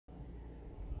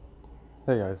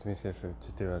Hey guys, me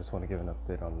Skate52. I just want to give an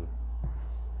update on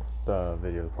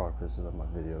the progress of my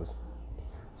videos.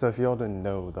 So if y'all didn't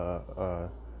know, the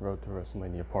Road to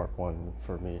WrestleMania Part 1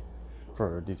 for me,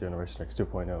 for D-Generation X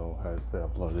 2.0 has been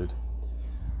uploaded.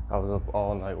 I was up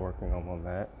all night working on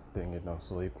that, didn't get no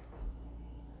sleep.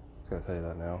 Just gonna tell you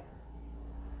that now.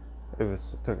 It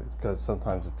was because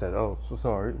sometimes it said, "Oh, so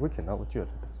sorry, we cannot let you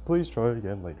edit this. Please try it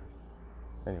again later."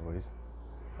 Anyways,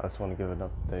 I just want to give an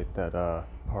update that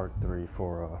Part 3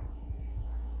 for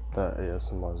the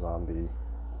ASMR Zombie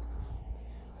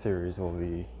series will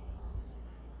be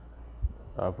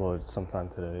uploaded sometime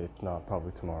today, if not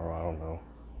probably tomorrow, I don't know.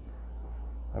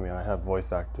 I mean, I have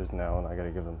voice actors now and I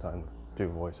gotta give them time to do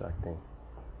voice acting.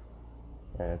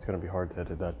 And it's gonna be hard to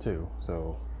edit that too,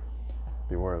 so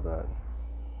beware of that.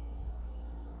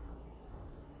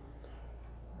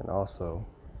 And also,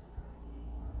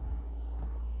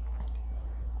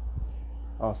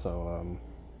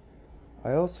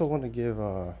 I also want to give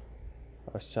a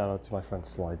shout out to my friend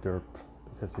Sly Derp,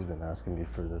 because he's been asking me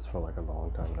for this for like a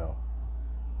long time now.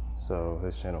 So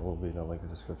his channel will be in the link in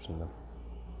the description.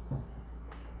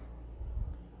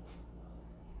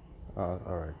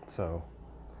 Alright, so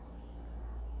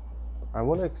I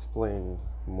want to explain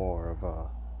more of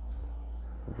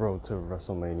Road to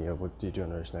WrestleMania with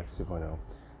D-Generation X 2.0.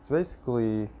 So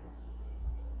basically,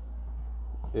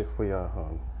 if we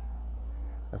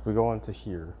go into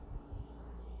here,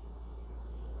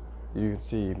 you can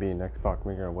see me and Xbox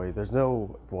making our way. There's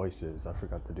no voices. I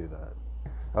forgot to do that.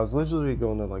 I was literally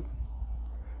going to like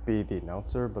be the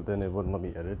announcer, but then it wouldn't let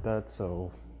me edit that,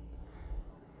 so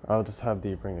I'll just have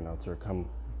the ring announcer come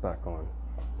back on.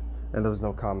 And there was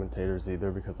no commentators either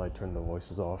because I turned the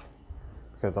voices off,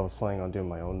 because I was planning on doing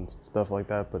my own stuff like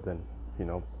that, but then, you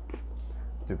know,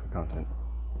 stupid content.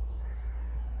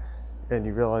 And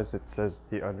you realize it says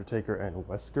The Undertaker and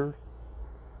Wesker?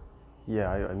 Yeah,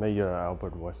 I made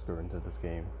Albert Wesker into this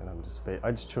game, and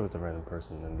I just chose a random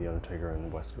person, and The Undertaker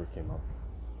and Wesker came up.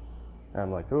 And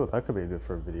I'm like, oh, that could be good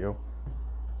for a video.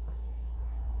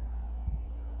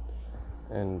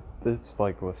 And this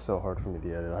like was so hard for me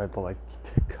to edit. I had to like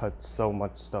cut so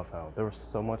much stuff out. There was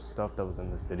so much stuff that was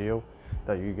in this video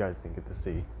that you guys didn't get to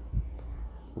see.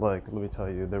 Like, let me tell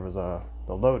you, there was the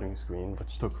loading screen,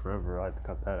 which took forever. I had to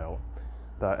cut that out.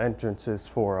 The entrances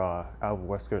for Albert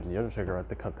Wesker and The Undertaker, I had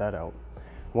to cut that out.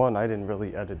 One, I didn't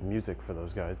really edit music for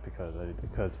those guys because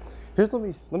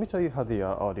let me tell you how the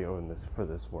audio in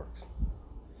this works.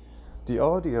 The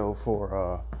audio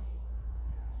for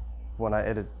when I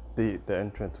edit the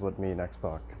entrance with me and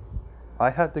Xbox,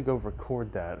 I had to go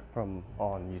record that from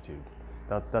on YouTube.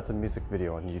 That's a music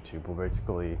video on YouTube where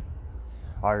basically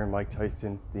Iron Mike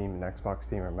Tyson's theme and Xbox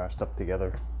theme are mashed up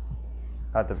together.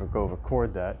 I had to go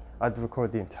record that. I had to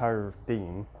record the entire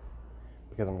theme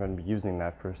because I'm going to be using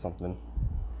that for something.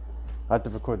 I had to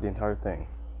record the entire thing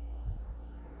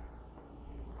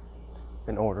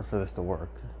in order for this to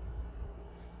work.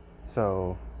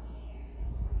 So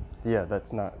yeah,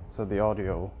 so the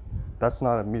audio, that's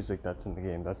not a music that's in the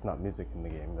game. That's not music in the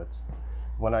game. That's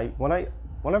when I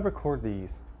record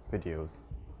these videos,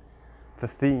 the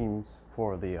themes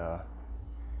for the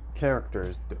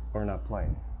characters are not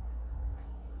playing.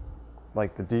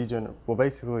 Like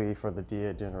basically for the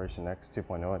D-Generation X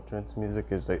 2.0 entrance music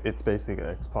it's basically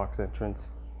an Xbox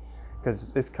entrance,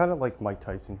 because it's kind of like Mike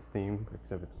Tyson's theme,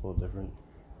 except it's a little different.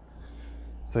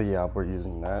 So yeah, we're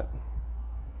using that.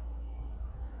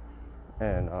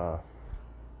 And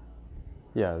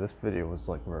yeah, this video was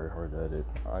like very hard to edit.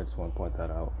 I just want to point that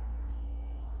out.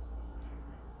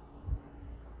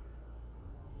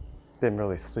 Didn't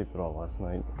really sleep at all last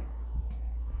night.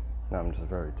 Now I'm just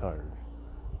very tired.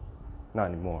 Not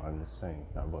anymore, I'm just saying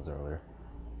I was earlier.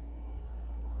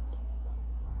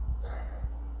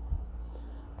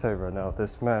 Tell you right now,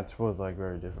 this match was like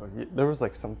very difficult. There was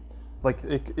like some, like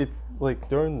it's like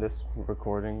during this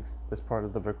part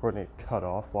of the recording, it cut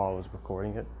off while I was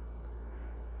recording it.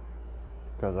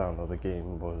 Because I don't know, the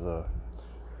game was,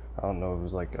 I don't know, it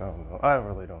was like, I don't know, I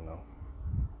really don't know.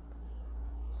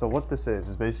 So what this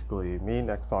is basically me and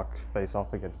Xbox face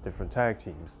off against different tag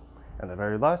teams. And the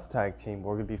very last tag team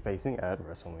we're going to be facing at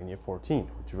WrestleMania 14,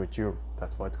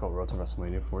 that's why it's called Road to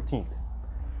WrestleMania 14.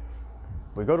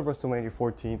 We go to WrestleMania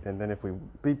 14, and then if we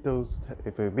beat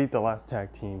the last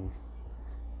tag teamers,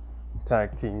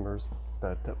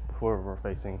 whoever we're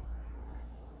facing,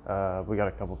 we got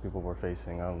a couple people we're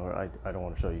facing. I don't know. I don't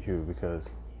want to show you who,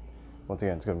 because once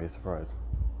again, it's going to be a surprise.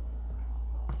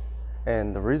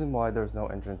 And the reason why there's no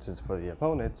entrances for the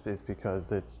opponents is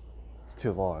because it's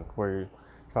too long. Where you're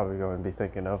probably going to be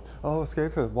thinking of, oh,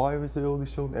 Skyfair, why was they only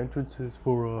showing entrances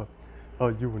for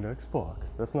you and Xbox?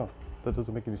 That's not That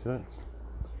doesn't make any sense.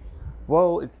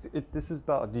 Well, this is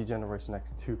about Degeneration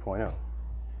X 2.0,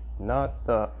 not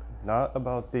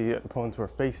about the opponents we're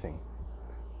facing.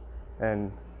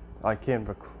 And I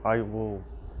will,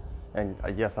 and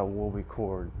yes, I will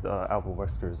record Albert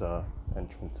Wesker's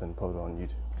entrance and put it on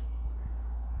YouTube.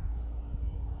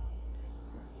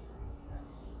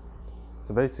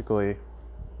 So basically,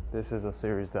 this is a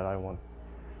series that I want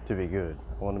to be good.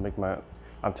 I want to make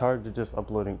I'm tired of just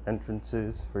uploading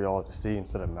entrances for y'all to see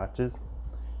instead of matches.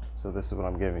 So this is what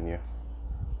I'm giving you.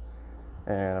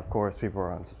 And of course, people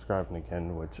are unsubscribing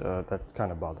again, which that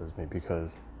kind of bothers me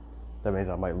because that means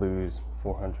I might lose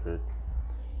 400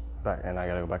 back, and I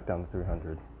gotta go back down to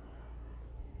 300,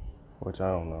 which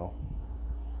I don't know.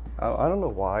 I don't know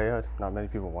why not many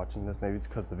people watching this. Maybe it's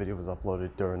because the video was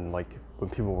uploaded during like when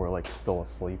people were like still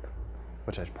asleep,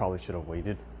 which I probably should have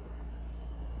waited.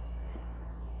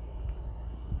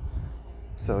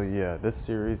 So yeah, this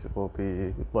series will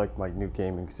be like my new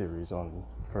gaming series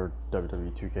for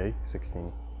WWE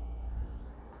 2K16,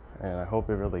 and I hope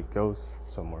it really goes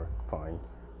somewhere fine.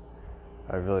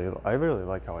 I really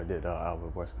like how I did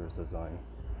Albert Wesker's design.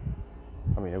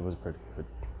 I mean, it was pretty good.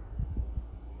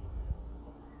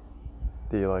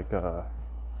 The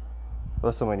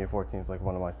WrestleMania 14 is like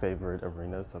one of my favorite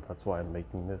arenas, so that's why I'm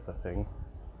making this a thing.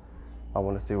 I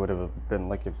want to see what it would have been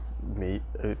like if me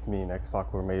and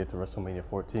Xbox were made it to WrestleMania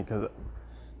 14, because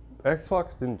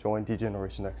Xbox didn't join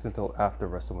Degeneration X until after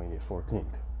WrestleMania 14,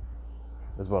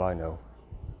 is what I know.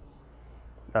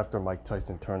 After Mike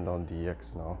Tyson turned on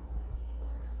DX and all.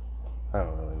 I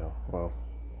don't really know. Well,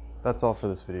 that's all for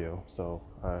this video, so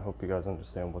I hope you guys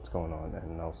understand what's going on,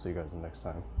 and I'll see you guys next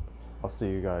time. I'll see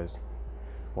you guys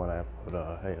when I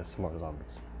upload ASMR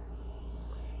Zombies.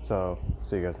 So,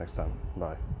 see you guys next time.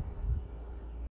 Bye.